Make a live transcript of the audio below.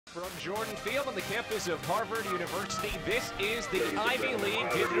From Jordan Field on the campus of Harvard University, this is the Ivy League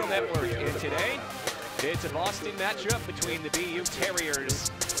Digital Network. And today, it's a Boston matchup between the BU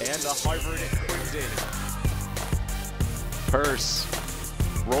Terriers and the Harvard Crimson. Purse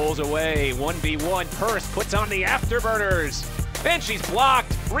rolls away, 1v1. Purse puts on the afterburners. And she's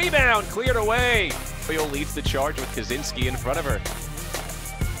blocked. Rebound cleared away. Field leads the charge with Kaczynski in front of her.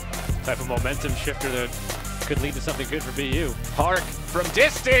 Type of momentum shifter that could lead to something good for BU. Park from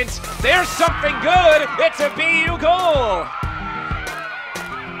distance. There's something good. It's a BU goal.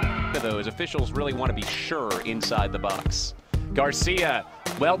 Those officials really want to be sure inside the box. Garcia,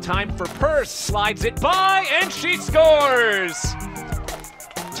 well timed for Purse, slides it by, and she scores.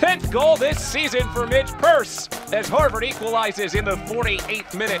 10th goal this season for Midge Purse as Harvard equalizes in the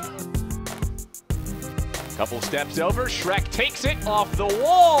 48th minute. Couple steps over, Shrek takes it off the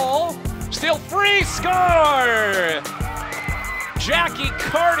wall. Still free, score! Jackie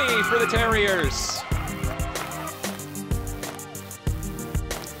Carney for the Terriers.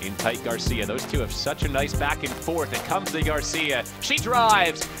 In tight Garcia, those two have such a nice back and forth. It comes to Garcia, she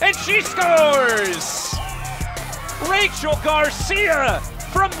drives, and she scores! Rachel Garcia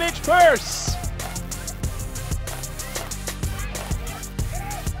from Midge Purse.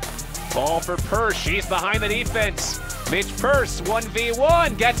 Ball for Purse, she's behind the defense. Midge Purse,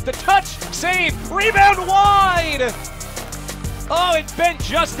 1v1, gets the touch, save, rebound wide! Oh, it bent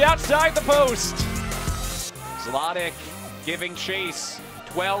just outside the post. Zlotic giving chase,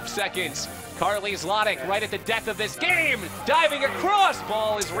 12 seconds. Carly Zlotic right at the death of this game, diving across.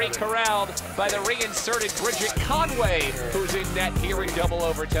 Ball is corralled by the reinserted Bridget Conway, who's in net here in double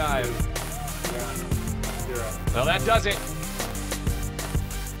overtime. Well, that does it.